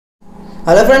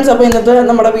Hello friends, അപ്പോൾ ഇന്നത്തെ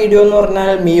നമ്മുടെ വീഡിയോ എന്ന് പറഞ്ഞാൽ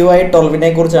MIUI 12നെ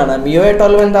കുറിച്ചാണ്. MIUI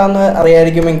 12 എന്താണെന്ന്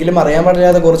അറിയായിരിക്കുമെങ്കിലും അറിയാൻ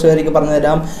പാടില്ലാത്ത കുറച്ച് പേർക്ക് പറഞ്ഞു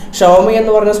തരാം. Xiaomi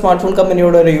എന്ന് പറഞ്ഞ സ്മാർട്ട് ഫോൺ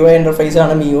കമ്പനിയുടെ ഒരു UI ഇന്റർഫേസ്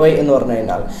ആണ് MIUI എന്ന് പറഞ്ഞു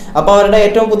കഴിഞ്ഞാൽ. അപ്പോൾ അവരുടെ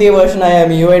ഏറ്റവും പുതിയ വേർഷനായ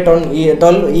MIUI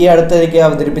 12 ഈ അടുത്തേക്ക്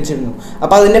അവതരിപ്പിച്ചിരുന്നു.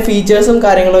 അപ്പോൾ അതിന്റെ ഫീച്ചേഴ്സും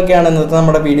കാര്യങ്ങളൊക്കെയാണ് ഇന്നത്തെ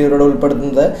നമ്മുടെ വീഡിയോയിലൂടെ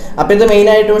ഉൾപ്പെടുത്തുന്നത്. അപ്പോൾ ഇത് മെയിൻ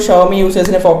ആയിട്ടും Xiaomi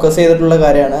യൂസേഴ്സിനെ ഫോക്കസ് ചെയ്തിട്ടുള്ള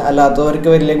കാര്യമാണ്.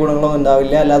 അല്ലാത്തവർക്ക് വലിയ ഗുണങ്ങളൊന്നും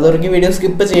ഉണ്ടാവില്ല. അല്ലാത്തവർക്ക് വീഡിയോ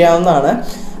സ്കിപ്പ് ചെയ്യാവുന്നതാണ്.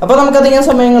 അപ്പോൾ നമുക്ക് അധികം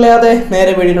സമയം കളയാതെ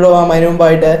നേരെ വീഡിയോയിലൂടെ പോകാം. അതിനു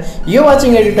മുമ്പായിട്ട് you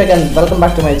watching എഡിറ്റെക് and welcome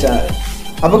back to my channel.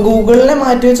 അപ്പോൾ ഗൂഗിളിനെ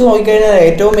മാറ്റി വെച്ച് നോക്കിക്കഴിഞ്ഞാൽ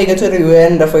ഏറ്റവും മികച്ച ഒരു UI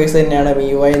ഇന്റർഫേസ് തന്നെയാണ്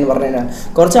MIUI എന്ന് പറഞ്ഞു കഴിഞ്ഞാൽ.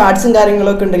 കുറച്ച് ആർട്സും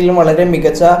കാര്യങ്ങളൊക്കെ ഉണ്ടെങ്കിലും വളരെ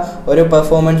മികച്ച ഒരു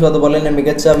പെർഫോമൻസും അതുപോലെ തന്നെ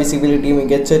മികച്ച വിസിബിലിറ്റിയും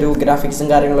മികച്ചൊരു ഗ്രാഫിക്സും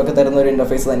കാര്യങ്ങളൊക്കെ തരുന്ന ഒരു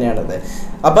ഇന്റർഫേസ് തന്നെയാണിത്.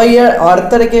 അപ്പോൾ ഈ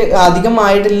അടുത്തിടയ്ക്ക്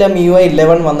അധികമായിട്ടില്ല MIUI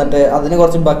 11 വന്നിട്ട് അതിന്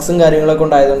കുറച്ച് ബഗ്സും കാര്യങ്ങളൊക്കെ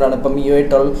ഉണ്ടായതുകൊണ്ടാണ് ഇപ്പം MIUI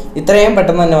 12 ഇത്രയും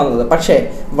പെട്ടെന്ന് തന്നെ വന്നത്. പക്ഷേ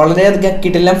വളരെയധികം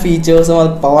കിടിലം ഫീച്ചേഴ്സും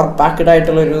അത് പവർ പാക്ഡ്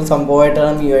ആയിട്ടുള്ള ഒരു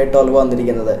സംഭവമായിട്ടാണ് MIUI 12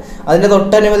 വന്നിരിക്കുന്നത്. അതിൻ്റെ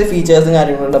തൊട്ടനവധി ഫീച്ചേഴ്സും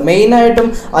കാര്യങ്ങളുണ്ട്. മെയിനായിട്ടും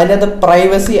അതിൻ്റെ അത്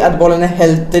പ്രൈവസി അതുപോലെ തന്നെ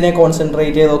ഹെൽത്തിനെ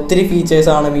കോൺസെൻട്രേറ്റ് ചെയ്ത ഒത്തിരി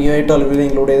ഫീച്ചേഴ്സാണ് MIUI 12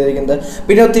 ഇൻക്ലൂഡ് ചെയ്തിരിക്കുന്നത്.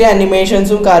 പിന്നെ ഒത്തിരി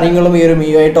അനിമേഷൻസും കാര്യങ്ങളും ഈ ഒരു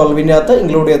MIUI 12 അകത്ത്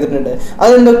ഇൻക്ലൂഡ് ചെയ്തിട്ടുണ്ട്.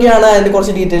 അതെന്തൊക്കെയാണ് അതിൻ്റെ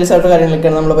കുറച്ച് ഡീറ്റെയിൽസ് ആയിട്ട്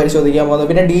കാര്യങ്ങളൊക്കെയാണ് നമ്മൾ പരിശോധിക്കാൻ പോകുന്നത്.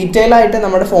 പിന്നെ ഡീറ്റെയിൽ ആയിട്ട്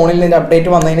നമ്മുടെ ഫോണിൽ ഇതിൻ്റെ അപ്ഡേറ്റ്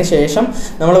വന്നതിന് ശേഷം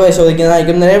നമ്മൾ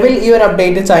പരിശോധിക്കുന്നതായിരിക്കും. നിലവിൽ ഈ ഒരു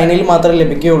അപ്ഡേറ്റ് ചൈനയിൽ മാത്രമേ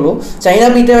ലഭിക്കുകയുള്ളൂ. ചൈന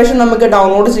ബീറ്റ വേർഷൻ നമുക്ക്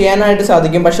ഡൗൺലോഡ് ചെയ്യാനായിട്ട്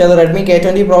സാധിക്കും. പക്ഷേ അത് Redmi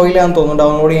K20 Proയിലാണെന്ന് തോന്നുന്നു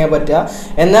ഡൗൺലോഡ് ചെയ്യാൻ പറ്റുക.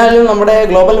 എന്നാലും നമ്മുടെ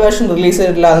ഗ്ലോബൽ വേർഷൻ റിലീസ്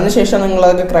ചെയ്തിട്ടില്ല. അതിനുശേഷം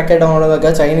നിങ്ങളതൊക്കെ ക്രാക്ക് ഡൗൺലോഡ്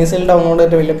ചെയ്തൊക്കെ ചൈനീസിൽ ഡൗൺലോഡ്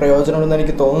ചെയ്തിട്ട് വലിയ പ്രയോജനമുണ്ടെന്ന്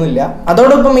എനിക്ക് തോന്നുന്നില്ല.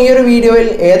 അതോടൊപ്പം ഈ ഒരു വീഡിയോയിൽ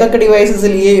ഏതൊക്കെ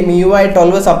ഡിവൈസസിൽ ഈ MIUI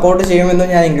 12 സപ്പോർട്ട് ചെയ്യുമെന്ന്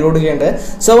ഞാൻ ഇൻക്ലൂഡ് ചെയ്യുന്നുണ്ട്.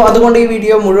 സോ അതുകൊണ്ട് ഈ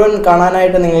വീഡിയോ മുഴുവൻ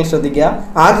കാണാനായിട്ട് നിങ്ങൾ ശ്രദ്ധിക്കുക.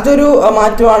 ആദ്യത്തെ ഒരു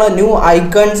മാറ്റമാണ് ന്യൂ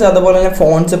ഐക്കൺസ് അതുപോലെ തന്നെ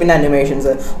ഫോൺസ് പിന്നെ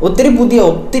അനിമേഷൻസ്.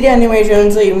 ഒത്തിരി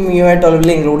അനിമേഷൻസ് ഈ MIUI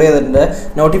 12 ഇൻക്ലൂഡ് ചെയ്തിട്ടുണ്ട്.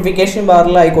 നോട്ടിഫിക്കേഷൻ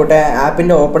ബാറിലായിക്കോട്ടെ,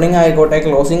 ആപ്പിൻ്റെ ഓപ്പണിംഗ് ആയിക്കോട്ടെ,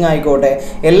 ക്ലോസിംഗ് ആയിക്കോട്ടെ,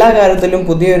 എല്ലാ കാര്യത്തിലും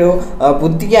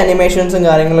പുതിയ അനിമേഷൻസും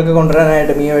കാര്യങ്ങളൊക്കെ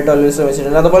കൊണ്ടുവരാനായിട്ട് MIUI 12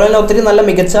 ശ്രമിച്ചിട്ടുണ്ട്. അതുപോലെ തന്നെ ഒത്തിരി നല്ല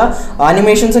മികച്ച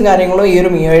അനിമേഷൻസും കാര്യങ്ങളും ഈ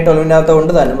ഒരു MIUI 12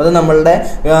 കൊണ്ട് തന്നെ അത് നമ്മളുടെ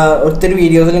ഒത്തിരി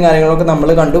വീഡിയോസിലും കാര്യങ്ങളൊക്കെ നമ്മൾ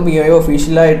കണ്ടു. MIUI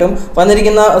ഒഫീഷ്യലായിട്ടും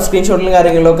വന്നിരിക്കുന്ന സ്ക്രീൻഷോട്ടിലും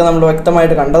കാര്യങ്ങളിലൊക്കെ നമ്മൾ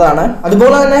വ്യക്തമായിട്ട് കണ്ടതാണ്.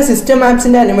 അതുപോലെ തന്നെ സിസ്റ്റം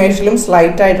ആപ്സിൻ്റെ അനിമേഷനിലും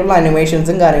സ്ലൈറ്റ് ആയിട്ടുള്ള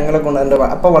അനിമേഷൻസും കാര്യങ്ങളൊക്കെ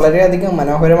കൊണ്ടുവരുന്നുണ്ട്. അപ്പോൾ വളരെയധികം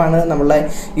മനോഹരമാണ് നമ്മളെ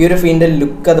ഈ ഒരു ഫീൻ്റെ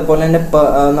ലുക്ക്. അതുപോലെ തന്നെ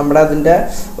നമ്മുടെ അതിൻ്റെ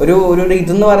ഒരു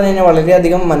ഇതെന്ന് പറഞ്ഞു കഴിഞ്ഞാൽ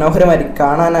വളരെയധികം മനോഹരമായിരിക്കും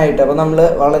കാണാനായിട്ട്. അപ്പോൾ നമ്മൾ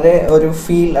വളരെ ഒരു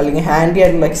ഫീൽ അല്ലെങ്കിൽ ഹാൻഡി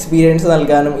ആയിട്ടുള്ള എക്സ്പീരിയൻസ്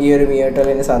നൽകാനും ഈ ഒരു MIUI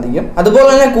 12 സാധിക്കും. അതുപോലെ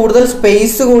തന്നെ കൂടുതൽ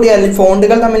സ്പേസ് കൂടി അല്ലെങ്കിൽ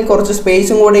ഫോണ്ടുകൾ തമ്മിൽ കുറച്ച്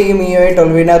സ്പേസും കൂടി ഈ MIUI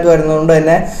 12 വരുന്നതുകൊണ്ട്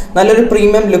തന്നെ നല്ലൊരു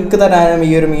പ്രീമിയം ലുക്ക് തരാനും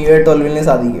ഈ ഒരു MIUI 12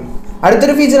 സാധിക്കും.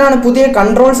 അടുത്തൊരു ഫീച്ചറാണ് പുതിയ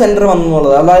കൺട്രോൾ സെൻറ്റർ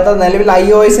വന്നുള്ളത്. അതായത് നിലവിൽ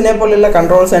iOSനെ പോലെയുള്ള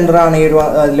കൺട്രോൾ സെൻറ്ററാണ് ഈ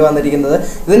ഇതിൽ വന്നിരിക്കുന്നത്.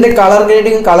 ഇതിൻ്റെ കളർ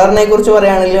ഗ്രേഡിങ് കളറിനെ കുറിച്ച്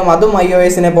പറയുകയാണെങ്കിലും അതും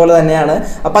iOSനെ പോലെ തന്നെയാണ്.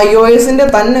 അപ്പോൾ iOSൻ്റെ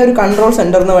തന്നെ ഒരു കൺട്രോൾ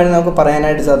സെൻറ്റർ എന്ന് വേണമെങ്കിൽ നമുക്ക്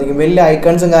പറയാനായിട്ട് സാധിക്കും. വലിയ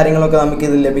ഐക്കൺസും കാര്യങ്ങളൊക്കെ നമുക്ക്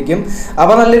ഇതിൽ ലഭിക്കും.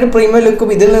 അപ്പോൾ നല്ലൊരു പ്രീമിയം ലുക്കും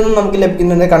ഇതിൽ നിന്നും നമുക്ക്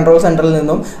ലഭിക്കുന്നുണ്ട് കൺട്രോൾ സെൻറ്ററിൽ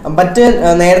നിന്നും. മറ്റ്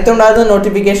നേരത്തെ ഉണ്ടായിരുന്ന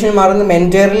നോട്ടിഫിക്കേഷൻ മാറുന്ന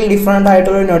എൻറ്റയർലി ഡിഫറെൻ്റ്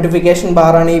ആയിട്ടുള്ള ഒരു നോട്ടിഫിക്കേഷൻ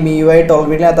ബാറാണ് ഈ MIUI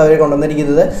 12 അവർ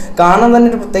കൊണ്ടുവന്നിരിക്കുന്നത്. കാണാൻ തന്നെ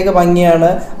ഒരു പ്രത്യേക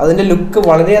ഭംഗിയാണ്. അതിൻ്റെ ലുക്ക്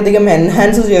വളരെയധികം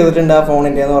എൻഹാൻസ് ചെയ്തിട്ടുണ്ട് ആ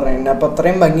ഫോണിൻ്റെ എന്ന് പറഞ്ഞു കഴിഞ്ഞാൽ. അപ്പോൾ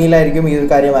അത്രയും ഭംഗിയിലായിരിക്കും ഈ ഒരു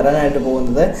കാര്യം വരാനായിട്ട്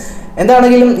പോകുന്നത്.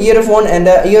 എന്താണെങ്കിലും ഈ ഒരു ഫോൺ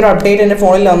ഈ ഒരു അപ്ഡേറ്റ് എൻ്റെ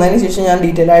ഫോണിൽ വന്നതിന് ശേഷം ഞാൻ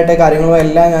ഡീറ്റെയിൽ ആയിട്ട് കാര്യങ്ങളും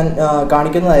എല്ലാം ഞാൻ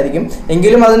കാണിക്കുന്നതായിരിക്കും.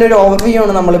 എങ്കിലും അതിനൊരു ഓവർവ്യൂ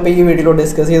ആണ് നമ്മളിപ്പോൾ ഈ വീഡിയോയിൽ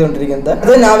ഡിസ്കസ് ചെയ്തുകൊണ്ടിരിക്കുന്നത്.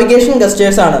 അത് നാവിഗേഷൻ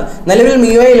ഗസ്റ്റേഴ്സ് ആണ്. നിലവിൽ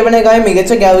MIUI 11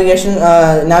 മികച്ച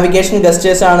നാവിഗേഷൻ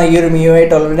ഗസ്റ്റേഴ്സ് ആണ് ഈ ഒരു MIUI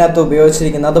 12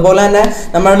 ഉപയോഗിച്ചിരിക്കുന്നത്. അതുപോലെ തന്നെ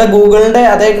നമ്മളുടെ ഗൂഗിളിൻ്റെ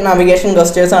അതേ നാവിഗേഷൻ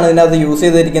ഗസ്റ്റേഴ്സ് ആണ് ഇതിനകത്ത് യൂസ്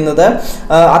ചെയ്തിരിക്കുന്നത്.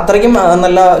 അത്രയ്ക്കും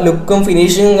നല്ല ലുക്കും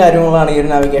ഫിനിഷിങ്ങും കാര്യങ്ങളാണ് ഈ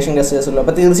ഒരു നാവിഗേഷൻ ഗസ്റ്റേഴ്സുള്ളത്.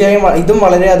 അപ്പോൾ തീർച്ചയായും ഇതും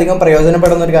വളരെയധികം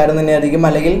പ്രയോജനപ്പെടുന്ന ഒരു കാര്യം തന്നെയായിരിക്കും.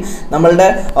 അല്ലെങ്കിൽ നമ്മളുടെ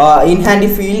ഇൻ ഹാൻഡി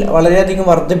ഫീൽ വളരെയധികം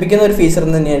വർദ്ധിപ്പിക്കുന്ന ഒരു ഫീച്ചർ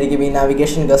തന്നെയായിരിക്കും ഈ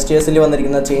നാവിഗേഷൻ ഗസ്റ്റേഴ്സിൽ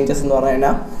വന്നിരിക്കുന്ന ചേഞ്ചസ് എന്ന് പറഞ്ഞു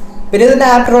കഴിഞ്ഞാൽ. പിന്നെ ഇതിൻ്റെ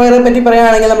ആപ്പ് ഡ്രോയറെ പറ്റി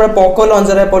പറയുകയാണെങ്കിൽ നമ്മുടെ പോക്കോ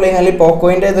ലോഞ്ചറെ പോലെ അല്ലെങ്കിൽ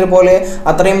പോക്കോയിൻ്റെ ഇതുപോലെ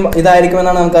അത്രയും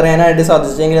ഇതായിരിക്കുമെന്നാണ് നമുക്ക് അറിയാനായിട്ട്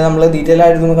സാധിച്ചെങ്കിലും നമ്മൾ ഡീറ്റെയിൽ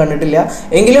ആയിട്ടൊന്നും കണ്ടിട്ടില്ല.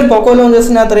 എങ്കിലും പോക്കോ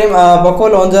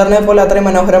ലോഞ്ചറിനെ പോലെ അത്രയും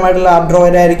മനോഹരമായിട്ടുള്ള ആപ്പ്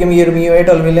ഡ്രോയറായിരിക്കും ഈ ഒരു MIUI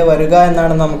 12 വരിക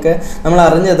എന്നാണ് നമ്മൾ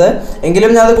അറിഞ്ഞത്.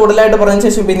 എങ്കിലും ഞാൻ അത് കൂടുതലായിട്ട് പറഞ്ഞ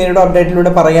ശേഷം പിന്നീട്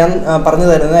അപ്ഡേറ്റിലൂടെ പറഞ്ഞു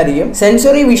തരുന്നതായിരിക്കും.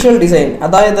 സെൻസറി വിഷ്വൽ ഡിസൈൻ,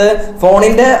 അതായത്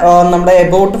ഫോണിൻ്റെ നമ്മുടെ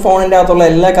എബൌട്ട് ഫോണിൻ്റെ അകത്തുള്ള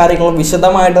എല്ലാ കാര്യങ്ങളും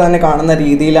വിശദമായിട്ട് തന്നെ കാണുന്ന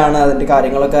രീതിയിലാണ് അതിൻ്റെ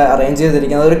കാര്യങ്ങളൊക്കെ അറേഞ്ച്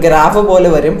ചെയ്തിരിക്കുന്നത്. ഒരു ഗ്രാഫ്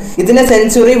പോലെ വരും. ഇതിനെ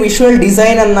സെൻസറി വിഷ്വൽ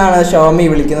ഡിസൈൻ എന്നാണ് Xiaomi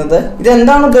വിളിക്കുന്നത്. ഇത്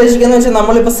എന്താണ് ഉദ്ദേശിക്കുന്നത് വെച്ചാൽ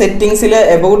നമ്മളിപ്പോൾ സെറ്റിംഗ്സിൽ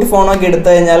എബൌട്ട് ഫോണൊക്കെ എടുത്തു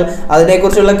കഴിഞ്ഞാൽ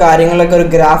അതിനെക്കുറിച്ചുള്ള കാര്യങ്ങളൊക്കെ ഒരു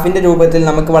ഗ്രാഫിൻ്റെ രൂപത്തിൽ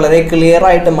നമുക്ക് വളരെ ക്ലിയർ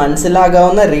ആയിട്ട്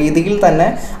മനസ്സിലാകാവുന്ന രീതിയിൽ തന്നെ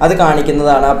അത്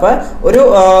കാണിക്കുന്നതാണ്. അപ്പോൾ ഒരു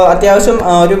അത്യാവശ്യം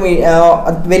ഒരു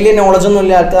വലിയ നോളജൊന്നും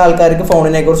ഇല്ലാത്ത ആൾക്കാർക്ക്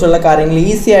ഫോണിനെ കുറിച്ചുള്ള കാര്യങ്ങൾ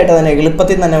ഈസി ആയിട്ട് തന്നെ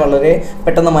എളുപ്പത്തിൽ തന്നെ വളരെ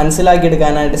പെട്ടെന്ന്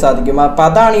മനസ്സിലാക്കിയെടുക്കാനായിട്ട് സാധിക്കും. അപ്പോൾ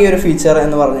അതാണ് ഈ ഒരു ഫീച്ചർ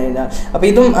എന്ന് പറഞ്ഞു കഴിഞ്ഞാൽ. അപ്പോൾ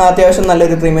ഇതും അത്യാവശ്യം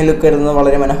നല്ലൊരു പ്രീമിയം ലുക്ക് വരുന്നത്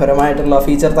വളരെ മനോഹരമായിട്ടുള്ള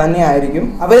ഫീച്ചർ തന്നെ ആയിരിക്കും.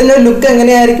 അപ്പോൾ ഇതിന്റെ ലുക്ക്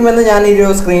എങ്ങനെയായിരിക്കുമെന്ന് ഞാൻ ഈ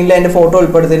ഒരു സ്ക്രീനിൽ അതിന്റെ ഫോട്ടോ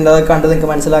ഉൾപ്പെടുത്തിയിട്ടുണ്ട്. അത് കണ്ട് നിങ്ങൾക്ക്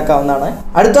മനസ്സിലാക്കാവുന്നതാണ്.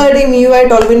 അടുത്തതായിട്ട് ഈ MIUI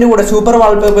 12ന്റെ കൂടെ സൂപ്പർ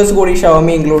വാൾപേപ്പേഴ്സ് കൂടി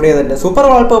Xiaomi ഇൻക്ലൂഡ് ചെയ്തിട്ടുണ്ട്. സൂപ്പർ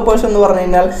വാൾപേപ്പേഴ്സ് എന്ന് പറഞ്ഞു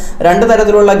കഴിഞ്ഞാൽ രണ്ട്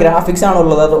തരത്തിലുള്ള ഗ്രാഫിക്സ് ആണ്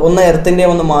ഉള്ളത്. അത് ഒന്ന്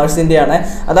എർത്തിന്റെയും ഒന്ന് മാർസിന്റെയാണ്.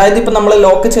 അതായത് ഇപ്പൊ നമ്മൾ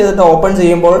ലോക്ക് ചെയ്തിട്ട് ഓപ്പൺ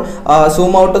ചെയ്യുമ്പോൾ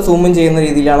സൂം ഔട്ട് സൂം ഇൻ ചെയ്യുന്ന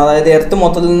രീതിയിലാണ്. അതായത് എർത്ത്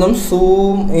മൊത്തത്തിൽ നിന്നും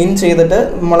സൂം ഇൻ ചെയ്തിട്ട്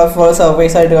നമ്മളെ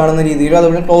സർഫേസ് ആയിട്ട് കാണുന്ന രീതിയിലും,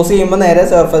 അതുപോലെ ക്ലോസ് ചെയ്യുമ്പോൾ നേരെ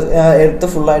സർഫേസ് എർത്ത്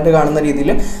ഫുൾ ആയിട്ട് കാണുന്ന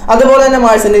രീതിയിലും, അതുപോലെ തന്നെ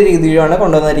മാർസിന്റെ രീതിയിലുമാണ്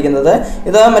കൊണ്ടുവന്നിരിക്കുന്നത്.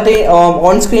 ഇത് മറ്റേ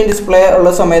ഓൺ സ്ക്രീൻ ഡിസ്പ്ലേ ഉള്ള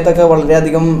സമയത്തൊക്കെ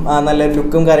വളരെയധികം നല്ല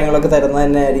ലുക്കും കാര്യങ്ങളൊക്കെ തരുന്നത്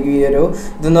തന്നെ ആയിരിക്കും ഈ ഒരു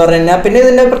ഇതെന്ന് പറഞ്ഞു കഴിഞ്ഞാൽ. പിന്നെ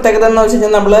ഇതിന്റെ പ്രത്യേകത എന്ന് വെച്ച്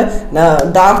കഴിഞ്ഞാൽ നമ്മൾ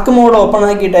ഡാർക്ക് മോഡ് ഓപ്പൺ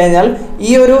ആക്കിയിട്ട് കഴിഞ്ഞാൽ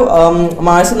ഈ ഒരു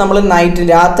മാർസ് നമ്മൾ നൈറ്റ്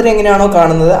രാത്രി എങ്ങനെയാണോ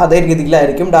കാണുന്നത് അതേ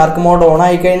രീതിയിലായിരിക്കും. ഡാർക്ക് മോഡ് ഓൺ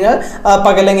ആയി കഴിഞ്ഞാൽ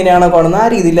പകൽ എങ്ങനെയാണോ കാണുന്നത് ആ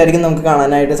രീതിയിലായിരിക്കും നമുക്ക്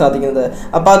കാണാനായിട്ട് സാധിക്കുന്നത്.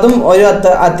 അപ്പോൾ അതും ഒരു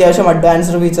അത്യാവശ്യം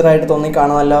അഡ്വാൻസ്ഡ് ഫീച്ചർ ആയിട്ട് തോന്നി.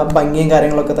 കാണാൻ നല്ല ഭംഗിയും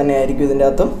കാര്യങ്ങളൊക്കെ തന്നെ ആയിരിക്കും ഇതിൻ്റെ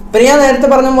അകത്തും. പിന്നെ ഞാൻ നേരത്തെ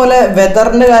പറഞ്ഞ പോലെ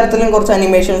വെതറിന്റെ കാര്യത്തിലും കുറച്ച്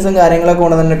അനിമേഷൻസും കാര്യങ്ങളൊക്കെ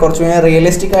കൊണ്ട് തന്നെ കുറച്ച്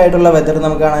റിയലിസ്റ്റിക് ആയിട്ടുള്ള വെതർ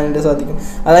നമുക്ക് കാണാനായിട്ട് സാധിക്കും.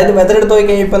 അതായത് വെതർ എടുത്ത് നോക്കി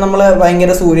കഴിഞ്ഞാൽ ഇപ്പം നമ്മൾ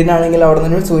ഭയങ്കര സൂര്യനാണെങ്കിൽ അവിടെ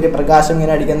നിന്ന് സൂര്യപ്രകാശം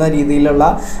ഇങ്ങനെ അടിക്കുന്ന രീതിയിലുള്ള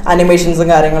അനിമേഷൻസും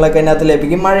കാര്യങ്ങളൊക്കെ അതിനകത്ത്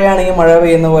ലഭിക്കും. മഴയാണെങ്കിൽ മഴ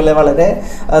പെയ്യുന്ന പോലെ വളരെ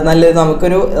നല്ലൊരു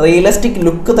നമുക്കൊരു റിയലിസ്റ്റിക്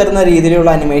ലുക്ക് തരുന്ന രീതിയിലുള്ള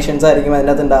അനിമേഷൻസ് ആയിരിക്കും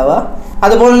അതിനകത്ത് ഉണ്ടാവുക.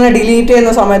 അതുപോലെ തന്നെ ഡിലീറ്റ്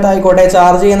ചെയ്യുന്ന സമയത്തായിക്കോട്ടെ,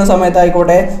 ചാർജ് ചെയ്യുന്ന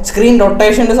സമയത്തായിക്കോട്ടെ, സ്ക്രീൻ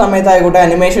റൊട്ടേഷൻ്റെ സമയത്തായിക്കോട്ടെ,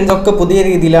 അനിമേഷൻസ് ഒക്കെ പുതിയ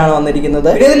രീതിയിലാണ് വന്നിരിക്കുന്നത്.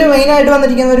 ഇതിൽ മെയിനായിട്ട്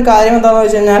വന്നിരിക്കുന്ന ഒരു കാര്യം എന്താണെന്ന്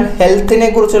വെച്ച് കഴിഞ്ഞാൽ ഹെൽത്തിനെ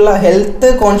കുറിച്ചുള്ള ഹെൽത്ത്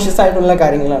കോൺഷ്യസ് ആയിട്ടുള്ള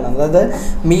കാര്യങ്ങളാണ്. അതായത്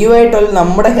MIUI 12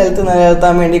 നമ്മുടെ ഹെൽത്ത്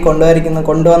നിലനിർത്താൻ വേണ്ടി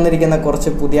കൊണ്ടുവന്നിരിക്കുന്ന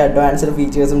കുറച്ച് പുതിയ അഡ്വാൻസ്ഡ്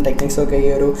ഫീച്ചേഴ്സും ടെക്നിക്സും ഒക്കെ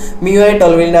ഈ ഒരു MIUI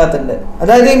 12ന്റെ അകത്തുണ്ട്.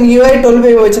 അതായത് ഈ MIUI 12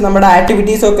 ഉപയോഗിച്ച് നമ്മുടെ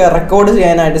ആക്ടിവിറ്റീസ് ഒക്കെ റെക്കോർഡ്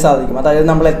ചെയ്യാനായിട്ട് സാധിക്കും. അതായത്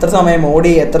നമ്മൾ എത്ര സമയം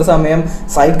ഓടി, എത്ര സമയം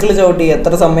സൈക്കിൾ ചവിട്ടി,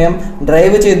 എത്ര സമയം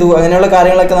ഡ്രൈവ് ചെയ്തു, അങ്ങനെയുള്ള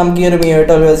കാര്യങ്ങളൊക്കെ നമുക്ക് ഈ ഒരു MIUI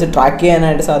 12 വെച്ച് ട്രാക്ക്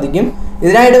ചെയ്യാനായിട്ട് സാധിക്കും.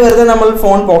 ഇതിനായിട്ട് വെറുതെ നമ്മൾ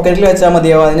ഫോൺ പോക്കറ്റിൽ വെച്ചാൽ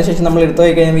മതിയാവും. അതിനുശേഷം നമ്മൾ എടുത്തു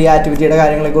പോയി കഴിയുമ്പോൾ ഈ ആക്ടിവിറ്റിയുടെ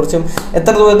കാര്യങ്ങളെക്കുറിച്ചും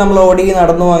എത്ര ദൂരം നമ്മൾ ഓടി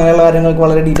നടന്നു അങ്ങനെയുള്ള കാര്യങ്ങൾക്ക്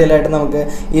വളരെ ഡീറ്റെയിൽ ആയിട്ട് നമുക്ക്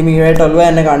ഈ MIUI 12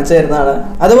 തന്നെ കാണിച്ചു തരുന്നതാണ്.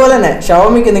 അതുപോലെ തന്നെ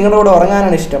ഷവോമിക്ക് നിങ്ങളുടെ കൂടെ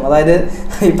ഉറങ്ങാനാണ് ഇഷ്ടം. അതായത്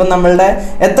ഇപ്പം നമ്മളുടെ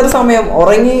എത്ര സമയം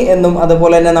ഉറങ്ങി എന്നും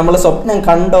അതുപോലെ തന്നെ നമ്മൾ സ്വപ്നം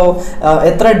കണ്ടോ,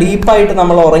 എത്ര ഡീപ്പായിട്ട്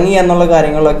നമ്മൾ ഉറങ്ങി എന്നുള്ള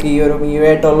കാര്യങ്ങളൊക്കെ ഈ ഒരു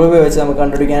MIUI 12 വെച്ച് നമുക്ക്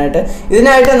കണ്ടുപിടിക്കാനായിട്ട്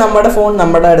ഇതിനായിട്ട് നമ്മുടെ ഫോൺ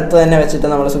നമ്മുടെ അടുത്ത് തന്നെ വെച്ചിട്ട്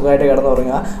നമ്മൾ സുഖമായിട്ട്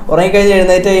കിടന്നുറങ്ങുക. ഉറങ്ങിക്കഴിഞ്ഞ്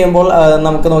എഴുന്നേറ്റ് കഴിയുമ്പോൾ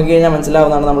നമുക്ക് നോക്കി കഴിഞ്ഞാൽ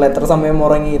മനസ്സിലാവുന്നതാണ് നമ്മൾ എത്ര സമയം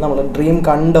ഉറങ്ങി, നമ്മൾ ഡ്രീം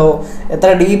കണ്ടോ, എത്ര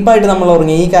ഡീപ്പായിട്ട് നമ്മൾ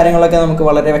ഉറങ്ങി, ഈ കാര്യങ്ങളൊക്കെ നമുക്ക്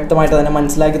വളരെ വ്യക്തമായിട്ട് തന്നെ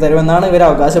മനസ്സിലാക്കി തരുമെന്നാണ് ഇവർ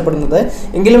അവകാശപ്പെടുന്നത്.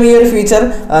 എങ്കിലും ഈ ഒരു ഫീച്ചർ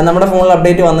നമ്മുടെ ഫോണിൽ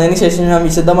അപ്ഡേറ്റ് വന്നതിന് ശേഷം ഞാൻ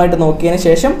വിശദമായിട്ട് നോക്കിയതിന്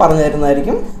ശേഷം പറഞ്ഞു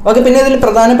തരുന്നതായിരിക്കും. ഓക്കെ, പിന്നെ ഇതിൽ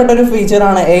പ്രധാനപ്പെട്ട ഒരു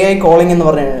ഫീച്ചറാണ് AI കോളിംഗ് എന്ന്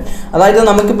പറയുന്നത്. അതായത്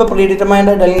നമുക്കിപ്പോൾ പ്രീ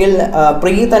ഡിറ്റർമൈൻഡ് അല്ലെങ്കിൽ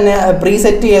പ്രീ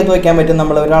സെറ്റ് ചെയ്ത് വയ്ക്കാൻ പറ്റും.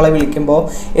 നമ്മൾ ഒരാളെ വിളിക്കുമ്പോൾ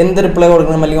എന്ത് റിപ്ലൈ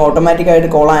കൊടുക്കണം, അല്ലെങ്കിൽ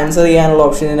ഓട്ടോമാറ്റിക്കായിട്ട് കോൾ ആൻസർ ചെയ്യാനുള്ള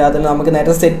ഓപ്ഷനിൽ അതിൽ നമുക്ക്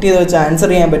നേരത്തെ സെറ്റ് ചെയ്ത് വെച്ച് ആൻസർ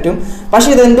ചെയ്യാൻ പറ്റും.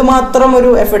 പക്ഷേ ഇത് എന്തുമാത്രം ഒരു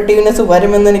എഫക്റ്റീവ്നെസ്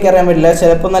വരുമെന്ന് എനിക്കറിയാൻ പറ്റില്ല.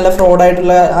 ചിലപ്പോൾ നല്ല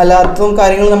ഫ്രോഡായിട്ടുള്ള അല്ലാത്തതും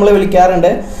കാര്യങ്ങൾ നമ്മൾ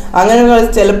വിളിക്കാറുണ്ട്. അങ്ങനെയുള്ള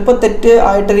ചിലപ്പോൾ തെറ്റ്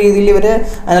ആയിട്ട് രീതിയിൽ ഇവർ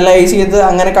അനലൈസ് ചെയ്ത്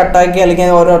അങ്ങനെ കട്ടാക്കി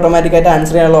അല്ലെങ്കിൽ ഓരോ ഓട്ടോമാറ്റിക്കായിട്ട്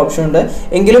ആൻസർ ചെയ്യാനുള്ള ഓപ്ഷൻ ഉണ്ട്.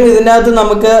 എങ്കിലും ഇതിൻ്റെ അകത്ത്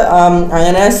നമുക്ക്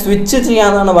അങ്ങനെ സ്വിച്ച്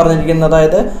ചെയ്യാമെന്നാണ് പറഞ്ഞിരിക്കുന്നത്.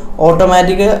 അതായത്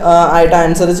ഓട്ടോമാറ്റിക് ആയിട്ട്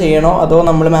ആൻസർ ചെയ്യണോ അതോ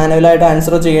നമ്മൾ മാനുവലായിട്ട്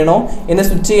ആൻസർ ചെയ്യണോ എന്ന്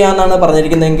സ്വിച്ച് ചെയ്യാമെന്നാണ്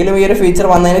പറഞ്ഞിരിക്കുന്നത്. എങ്കിലും ഈ ഒരു ഫീച്ചർ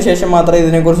വന്നതിന് ശേഷം മാത്രമേ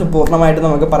ഇതിനെക്കുറിച്ച് പൂർണ്ണമായിട്ട്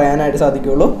നമുക്ക് പറയാനായിട്ട്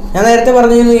സാധിക്കുകയുള്ളൂ. ഞാൻ നേരത്തെ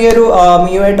പറഞ്ഞിരുന്നു ഈ ഒരു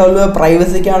MIUI 12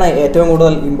 പ്രൈവസിക്കാണ് ഏറ്റവും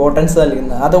കൂടുതൽ ഇമ്പോർട്ടൻസ്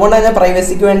നൽകുന്നത്. അതുകൊണ്ട് തന്നെ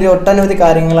പ്രൈവസിക്ക് വേണ്ടി ഒട്ടനവധി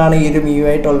കാര്യങ്ങളാണ് ഈ ഒരു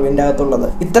MIUI 12ന്റെ അകത്തുള്ളത്.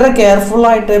 ഇത്ര കെയർഫുൾ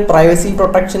ആയിട്ട് പ്രൈവസി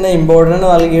പ്രൊട്ടക്ഷന് ഇമ്പോർട്ടൻസ്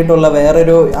നൽകിയിട്ടുള്ള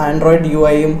വേറൊരു ആൻഡ്രോയിഡ്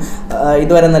UIയും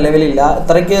ഇതുവരെ നിലവിലില്ല.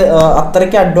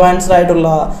 അത്രയ്ക്ക് അഡ്വാൻസ്ഡ് ആയിട്ടുള്ള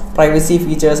പ്രൈവസി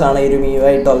ഫീച്ചേഴ്സാണ് ഈ ഒരു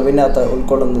MIUI 12ന്റെ അകത്ത്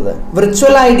ഉൾക്കൊള്ളുന്നത്.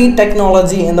 വിർച്വൽ ID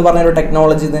ടെക്നോളജി എന്ന് പറഞ്ഞൊരു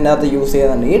ടെക്നോളജി ഇതിൻ്റെ അകത്ത് യൂസ്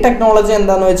ചെയ്യുന്നുണ്ട്. ഈ ടെക്നോളജി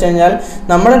എന്താണെന്ന് വെച്ച് കഴിഞ്ഞാൽ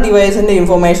നമ്മുടെ ഡിവൈസിന്റെ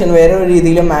ഇൻഫർമേഷൻ വേറെ ഒരു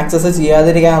രീതിയിലും ആക്സസ്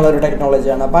ചെയ്യാതിരിക്കാനുള്ള ഒരു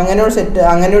ടെക്നോളജിയാണ്. അപ്പോൾ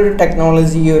അങ്ങനെ ഒരു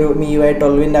ടെക്നോളജി ഈ ഒരു MIUI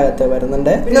 12ന്റെ അകത്ത്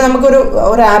വരുന്നുണ്ട്. പിന്നെ നമുക്കൊരു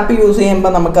ആപ്പ് യൂസ്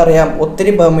ചെയ്യുമ്പോൾ നമുക്കറിയാം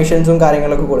ഒത്തിരി പെർമിഷൻസും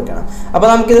കാര്യങ്ങളൊക്കെ കൊടുക്കണം. അപ്പോൾ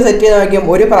നമുക്കിത് സെറ്റ് ചെയ്ത് നോക്കിയാൽ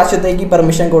ഒരു പ്രാവശ്യത്തേക്ക്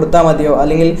പെർമിഷൻ കൊടുത്താൽ മതിയോ,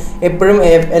 അല്ലെങ്കിൽ എപ്പോഴും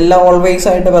ഓൾവേസ്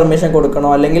ആയിട്ട് പെർമിഷൻ കൊടുക്കണോ,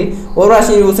 അല്ലെങ്കിൽ ഒരു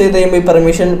പ്രാവശ്യം യൂസ് ചെയ്ത് കഴിയുമ്പോൾ ഈ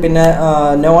പെർമിഷൻ പിന്നെ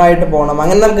നോ ആയിട്ട് പോകണം,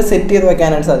 അങ്ങനെ നമുക്ക് സെറ്റ് ചെയ്ത്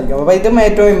വെക്കാനായിട്ട് സാധിക്കും. അപ്പോൾ ഇതും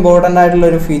ഏറ്റവും ഇമ്പോർട്ടൻ്റ് ആയിട്ടുള്ള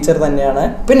ഒരു ഫീച്ചർ തന്നെയാണ്.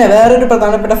 പിന്നെ വേറൊരു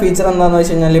പ്രധാനപ്പെട്ട ഫീച്ചർ എന്താണെന്ന്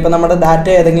വെച്ച് കഴിഞ്ഞാൽ ഇപ്പോൾ നമ്മുടെ ഡാറ്റ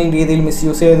ഏതെങ്കിലും രീതിയിൽ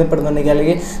മിസ്യൂസ് ചെയ്യപ്പെടുന്നുണ്ടെങ്കിൽ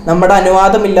അല്ലെങ്കിൽ നമ്മുടെ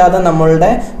അനുവാദമില്ലാതെ നമ്മളുടെ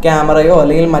ക്യാമറയോ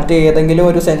അല്ലെങ്കിൽ മറ്റേതെങ്കിലും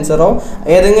ഒരു സെൻസറോ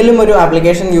ഏതെങ്കിലും ഒരു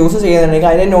ആപ്ലിക്കേഷൻ യൂസ് ചെയ്യുന്നുണ്ടെങ്കിൽ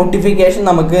അതിൻ്റെ നോട്ടിഫിക്കേഷൻ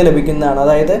നമുക്ക് ലഭിക്കുന്നതാണ്.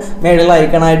 അതായത് മേളിൽ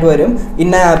ഐക്കണായിട്ട് വരും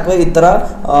ഇന്ന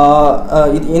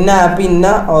ആപ്പ് ഇന്ന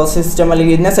സിസ്റ്റം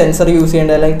അല്ലെങ്കിൽ ഇന്ന സെൻസർ യൂസ്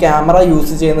ചെയ്യേണ്ടത് അല്ലെങ്കിൽ ക്യാമറ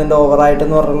യൂസ് ചെയ്യുന്നുണ്ട് ഓവറായിട്ട്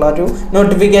എന്ന് പറഞ്ഞുള്ള ഒരു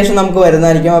നോട്ടിഫിക്കേഷൻ നമുക്ക്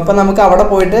വരുന്നതായിരിക്കും. അപ്പോൾ നമുക്ക് അവിടെ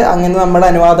പോയി പോയിട്ട് അങ്ങനെ നമ്മുടെ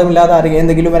അനുവാദമില്ലാതെ ആരെങ്കിലും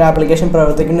എന്തെങ്കിലും ഒരു ആപ്ലിക്കേഷൻ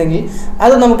പ്രവർത്തിക്കുന്നുണ്ടെങ്കിൽ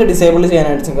അത് നമുക്ക് ഡിസേബിൾ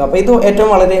ചെയ്യാനായിട്ട് സാധിക്കും. അപ്പോൾ ഇത് ഏറ്റവും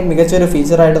വളരെ മികച്ചൊരു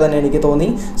ഫീച്ചറായിട്ട് തന്നെ എനിക്ക് തോന്നി.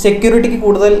 സെക്യൂരിറ്റിക്ക്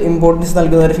കൂടുതൽ ഇമ്പോർട്ടൻസ്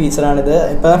നൽകുന്ന ഒരു ഫീച്ചറാണിത്.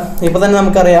 ഇപ്പോൾ തന്നെ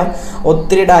നമുക്കറിയാം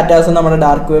ഒത്തിരി ഡാറ്റാസ് നമ്മുടെ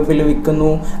ഡാർക്ക് വെബിൽ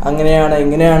വിൽക്കുന്നു, അങ്ങനെയാണ്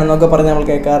ഇങ്ങനെയാണെന്നൊക്കെ പറഞ്ഞ് നമ്മൾ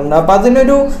കേൾക്കാറുണ്ട്. അപ്പോൾ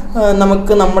അതിനൊരു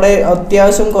നമുക്ക് നമ്മുടെ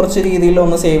അത്യാവശ്യം കുറച്ച് രീതിയിൽ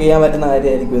ഒന്ന് സേവ് ചെയ്യാൻ പറ്റുന്ന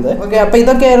കാര്യമായിരിക്കും ഇത്. ഓക്കെ, അപ്പോൾ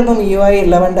ഇതൊക്കെയായിരുന്നു MIUI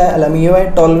 11 അല്ല MIUI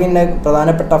 12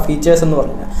 പ്രധാനപ്പെട്ട ഫീച്ചേഴ്സ് എന്ന്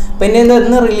പറഞ്ഞാൽ. പിന്നെ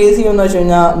ഇന്ന് റിലീസ് ചെയ്യുമെന്ന് വെച്ച്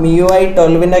കഴിഞ്ഞാൽ MIUI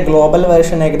 12 ഗ്ലോബൽ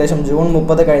വേർഷൻ ഏകദേശം ജൂൺ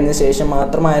 30 കഴിഞ്ഞ ശേഷം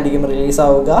മാത്രമായിരിക്കും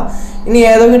റിലീസാവുക. ഇനി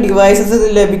ഏതൊക്കെ ഡിവൈസസ് ഇത്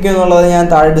ലഭിക്കും എന്നുള്ളത് ഞാൻ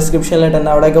താഴെ ഡിസ്ക്രിപ്ഷനിലിട്ട്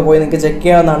തന്നെ അവിടെയൊക്കെ പോയി നിങ്ങൾക്ക് ചെക്ക്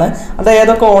ചെയ്യാവുന്നതാണ്. അത്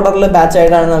ഏതൊക്കെ ഓർഡറിൽ ബാച്ച്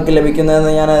ആയിട്ടാണ് നമുക്ക്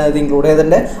ലഭിക്കുന്നതെന്ന് ഞാൻ അത് ഇൻക്ലൂഡ്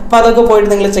ചെയ്തിട്ടുണ്ട്. അപ്പോൾ അതൊക്കെ പോയിട്ട്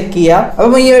നിങ്ങൾ ചെക്ക് ചെയ്യുക.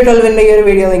 അപ്പോൾ MIUI 12 ഈ ഒരു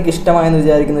വീഡിയോ നിങ്ങൾക്ക് ഇഷ്ടമായെന്ന്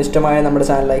വിചാരിക്കുന്നു. ഇഷ്ടമായ നമ്മുടെ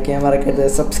ചാനൽ ലൈക്ക് ചെയ്യാൻ മറക്കരുത്,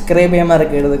 സബ്സ്ക്രൈബ് ചെയ്യാൻ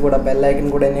മറക്കരുത്, കൂടെ ബെല്ലൈക്കൻ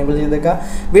കൂടെ എനേബിൾ ചെയ്തേക്കുക.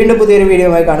 വീണ്ടും പുതിയൊരു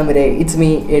വീഡിയോ കാണും വരെ it's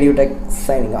me EduTech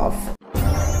signing off.